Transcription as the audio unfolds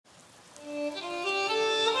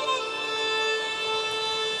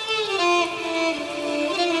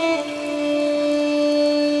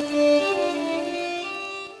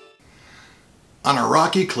On a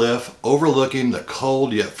rocky cliff overlooking the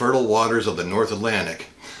cold yet fertile waters of the North Atlantic,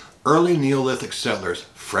 early Neolithic settlers,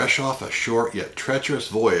 fresh off a short yet treacherous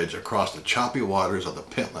voyage across the choppy waters of the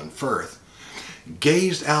Pentland Firth,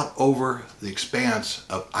 gazed out over the expanse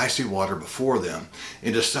of icy water before them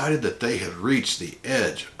and decided that they had reached the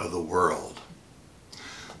edge of the world.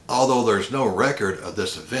 Although there's no record of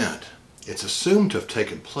this event, it's assumed to have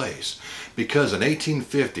taken place because in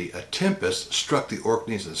 1850 a tempest struck the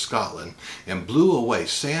Orkneys in Scotland and blew away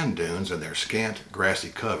sand dunes and their scant grassy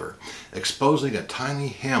cover, exposing a tiny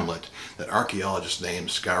hamlet that archaeologists named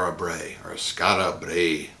Skara Brae, or Skara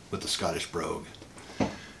Brae with the Scottish brogue.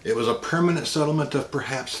 It was a permanent settlement of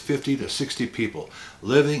perhaps 50 to 60 people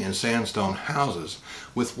living in sandstone houses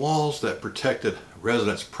with walls that protected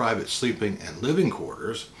residents' private sleeping and living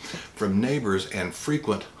quarters from neighbors and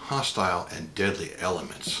frequent hostile and deadly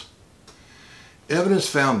elements. Evidence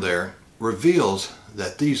found there reveals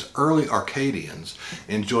that these early Arcadians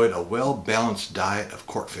enjoyed a well-balanced diet of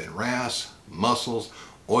corkfin wrasse, mussels,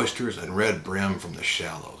 oysters, and red brim from the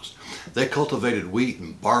shallows. They cultivated wheat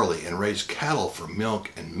and barley and raised cattle for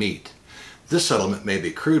milk and meat. This settlement may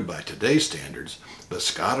be crude by today's standards, but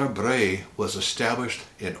Skara Brae was established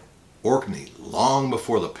in Orkney long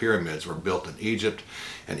before the pyramids were built in Egypt,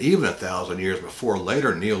 and even 1,000 years before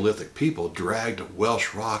later Neolithic people dragged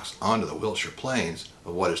Welsh rocks onto the Wiltshire plains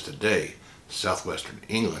of what is today southwestern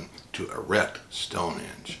England to erect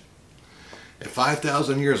Stonehenge. At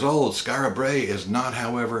 5,000 years old, Skara Brae is not,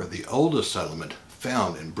 however, the oldest settlement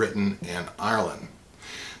found in Britain and Ireland.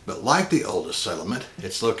 But like the oldest settlement,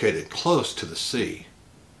 it's located close to the sea.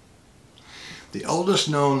 The oldest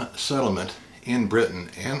known settlement in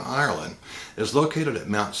Britain and Ireland is located at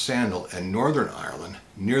Mount Sandal in Northern Ireland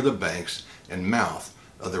near the banks and mouth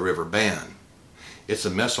of the River Bann. It's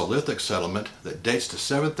a Mesolithic settlement that dates to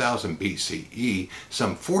 7000 BCE,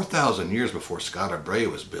 some 4,000 years before Skara Brae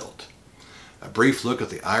was built. A brief look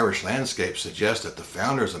at the Irish landscape suggests that the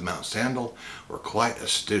founders of Mount Sandal were quite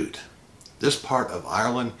astute. This part of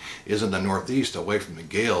Ireland is in the northeast away from the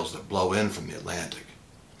gales that blow in from the Atlantic.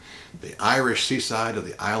 The Irish seaside of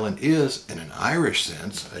the island is, in an Irish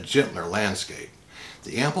sense, a gentler landscape.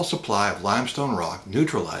 The ample supply of limestone rock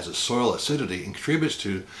neutralizes soil acidity and contributes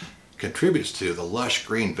to the lush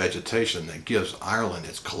green vegetation that gives Ireland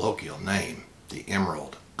its colloquial name, the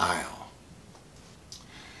Emerald Isle.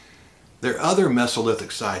 There are other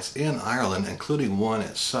Mesolithic sites in Ireland, including one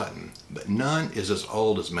at Sutton, but none is as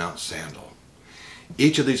old as Mount Sandal.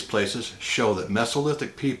 Each of these places show that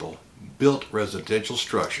Mesolithic people built residential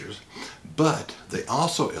structures, but they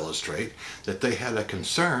also illustrate that they had a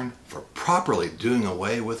concern for properly doing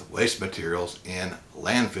away with waste materials in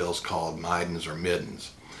landfills called midens or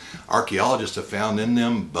middens. Archaeologists have found in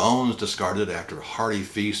them bones discarded after hearty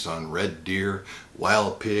feasts on red deer,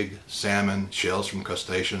 wild pig, salmon, shells from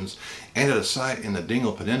crustaceans, and at a site in the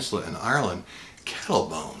Dingle Peninsula in Ireland, cattle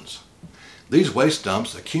bones. These waste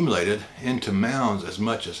dumps accumulated into mounds as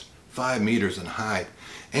much as 5 meters in height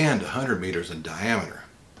and 100 meters in diameter.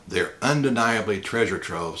 They're undeniably treasure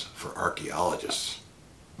troves for archaeologists.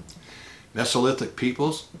 Mesolithic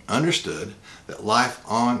peoples understood that life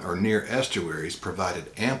on or near estuaries provided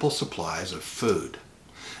ample supplies of food.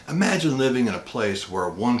 Imagine living in a place where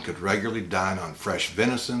one could regularly dine on fresh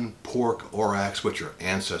venison, pork, aurochs, which are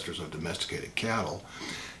ancestors of domesticated cattle,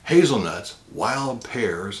 hazelnuts, wild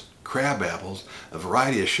pears, crab apples, a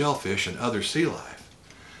variety of shellfish, and other sea life.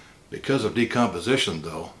 Because of decomposition,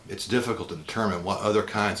 though, it's difficult to determine what other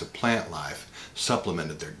kinds of plant life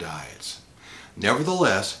supplemented their diets.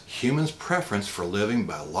 Nevertheless, humans' preference for living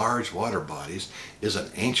by large water bodies is an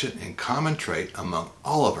ancient and common trait among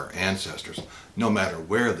all of our ancestors, no matter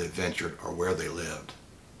where they ventured or where they lived.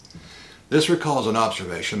 This recalls an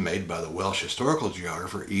observation made by the Welsh historical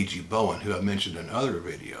geographer E.G. Bowen, who I mentioned in other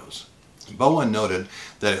videos. Bowen noted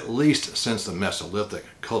that at least since the Mesolithic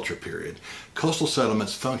culture period, coastal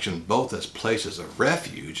settlements functioned both as places of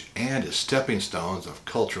refuge and as stepping stones of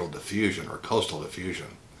cultural diffusion or coastal diffusion.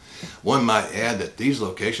 One might add that these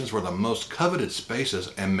locations were the most coveted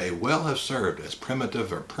spaces and may well have served as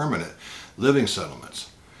primitive or permanent living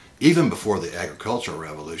settlements, even before the agricultural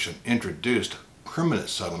revolution introduced permanent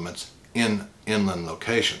settlements in inland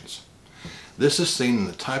locations. This is seen in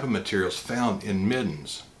the type of materials found in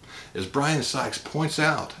middens. As Brian Sykes points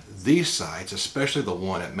out, these sites, especially the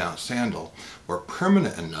one at Mount Sandal, were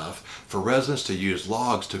permanent enough for residents to use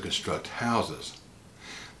logs to construct houses.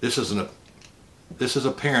 This is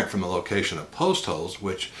apparent from the location of post holes,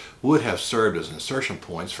 which would have served as insertion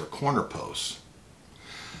points for corner posts.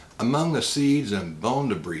 Among the seeds and bone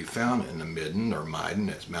debris found in the midden or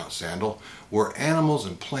midden at Mount Sandal were animals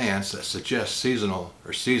and plants that suggest seasonal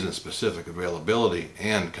or season-specific availability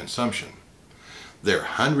and consumption. There are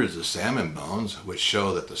hundreds of salmon bones which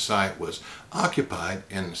show that the site was occupied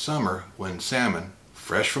in the summer when salmon,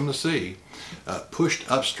 fresh from the sea,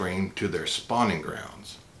 pushed upstream to their spawning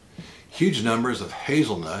grounds. Huge numbers of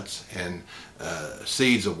hazelnuts and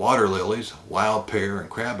seeds of water lilies, wild pear,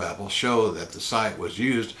 and crabapple show that the site was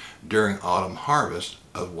used during autumn harvest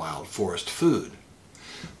of wild forest food.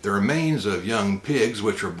 The remains of young pigs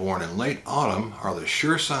which were born in late autumn are the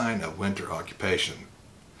sure sign of winter occupation.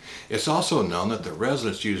 It's also known that the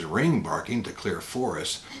residents used ring barking to clear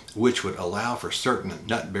forests, which would allow for certain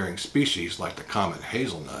nut-bearing species like the common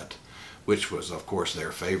hazelnut, which was of course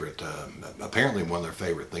their favorite, apparently one of their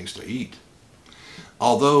favorite things to eat.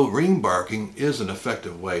 Although ring barking is an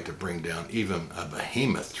effective way to bring down even a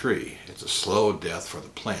behemoth tree, it's a slow death for the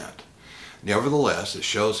plant. Nevertheless, it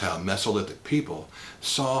shows how Mesolithic people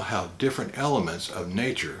saw how different elements of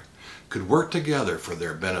nature could work together for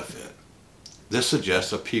their benefit. This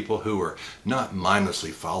suggests a people who were not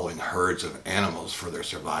mindlessly following herds of animals for their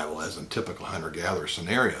survival as in typical hunter-gatherer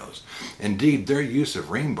scenarios. Indeed, their use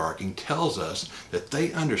of ring barking tells us that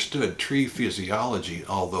they understood tree physiology,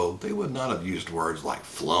 although they would not have used words like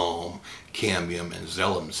phloem, cambium, and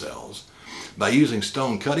xylem cells. By using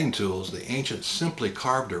stone cutting tools, the ancients simply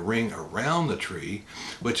carved a ring around the tree,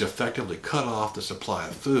 which effectively cut off the supply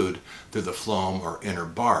of food through the phloem or inner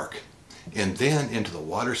bark, and then into the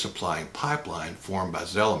water supplying pipeline formed by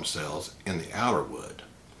xylem cells in the outer wood.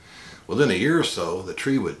 Within a year or so, the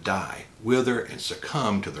tree would die, wither, and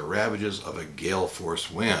succumb to the ravages of a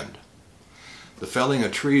gale-force wind. The felling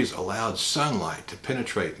of trees allowed sunlight to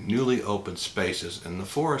penetrate newly opened spaces in the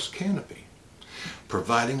forest canopy,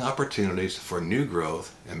 providing opportunities for new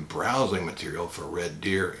growth and browsing material for red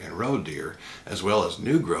deer and roe deer, as well as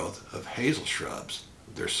new growth of hazel shrubs,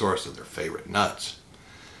 their source of their favorite nuts.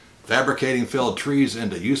 Fabricating felled trees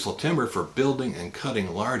into useful timber for building and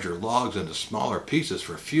cutting larger logs into smaller pieces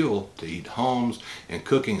for fuel to heat homes and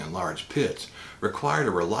cooking in large pits required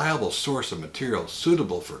a reliable source of material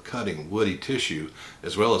suitable for cutting woody tissue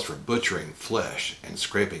as well as for butchering flesh and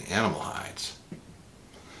scraping animal hides.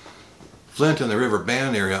 Flint and the River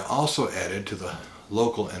Bann area also added to the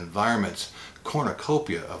local environment's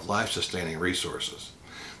cornucopia of life-sustaining resources.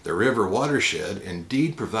 The river watershed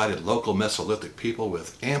indeed provided local Mesolithic people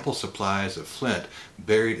with ample supplies of flint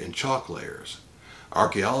buried in chalk layers.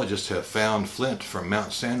 Archaeologists have found flint from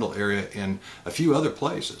Mount Sandal area in a few other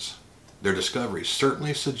places. Their discoveries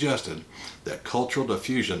certainly suggested that cultural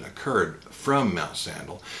diffusion occurred from Mount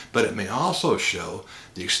Sandal, but it may also show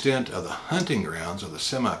the extent of the hunting grounds of the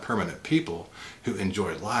semi-permanent people who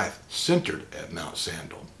enjoyed life centered at Mount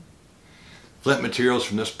Sandal. Flint materials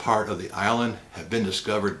from this part of the island have been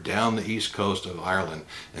discovered down the east coast of Ireland,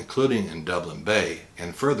 including in Dublin Bay,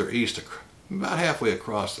 and further east about halfway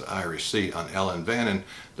across the Irish Sea on Ellen Vannin,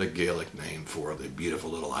 the Gaelic name for the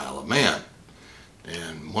beautiful little Isle of Man,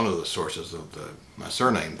 and one of the sources of my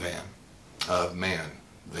surname Van.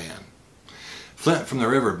 Flint from the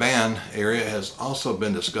River Bann area has also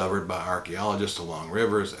been discovered by archaeologists along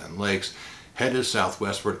rivers and lakes headed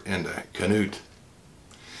southwestward into Canute.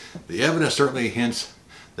 The evidence certainly hints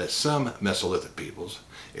that some Mesolithic peoples,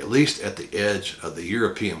 at least at the edge of the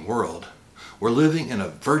European world, were living in a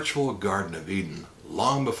virtual Garden of Eden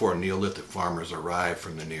long before Neolithic farmers arrived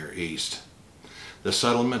from the Near East. The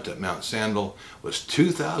settlement at Mount Sandal was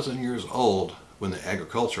 2,000 years old when the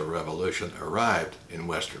agricultural revolution arrived in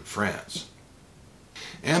western France.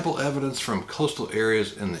 Ample evidence from coastal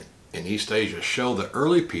areas in East Asia show that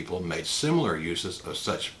early people made similar uses of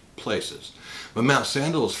such places. When Mount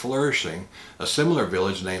Sandal was flourishing, a similar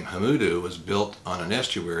village named Hamudu was built on an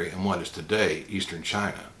estuary in what is today eastern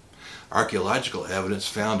China. Archaeological evidence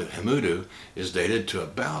found at Hamudu is dated to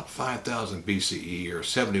about 5000 BCE or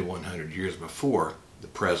 7100 years before the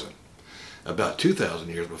present, about 2000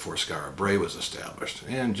 years before Skara Brae was established,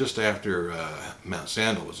 and just after Mount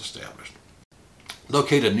Sandal was established.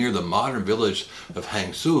 Located near the modern village of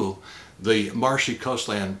Hangzhou, the marshy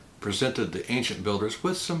coastland presented the ancient builders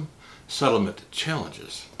with some settlement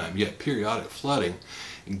challenges, yet periodic flooding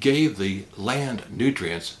gave the land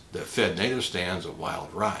nutrients that fed native stands of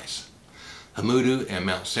wild rice. Hamudu and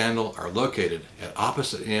Mount Sandal are located at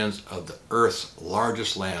opposite ends of the Earth's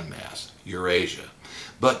largest landmass, Eurasia,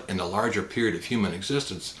 but in the larger period of human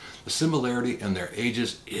existence, the similarity in their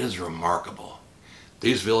ages is remarkable.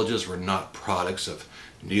 These villages were not products of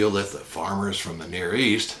Neolithic farmers from the Near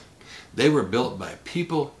East. They were built by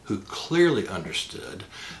people who clearly understood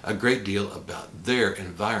a great deal about their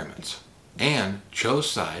environments. and chose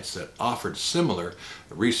sites that offered similar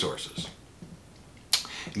resources.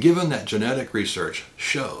 Given that genetic research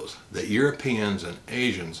shows that Europeans and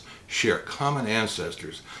Asians share common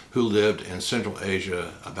ancestors who lived in Central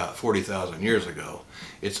Asia about 40,000 years ago,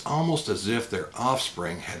 it's almost as if their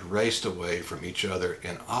offspring had raced away from each other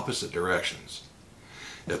in opposite directions.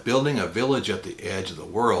 If building a village at the edge of the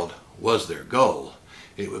world was their goal,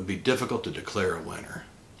 it would be difficult to declare a winner.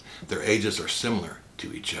 Their ages are similar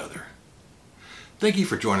to each other. Thank you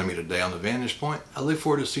for joining me today on The Vantage Point. I look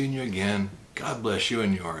forward to seeing you again. God bless you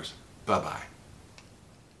and yours. Bye-bye.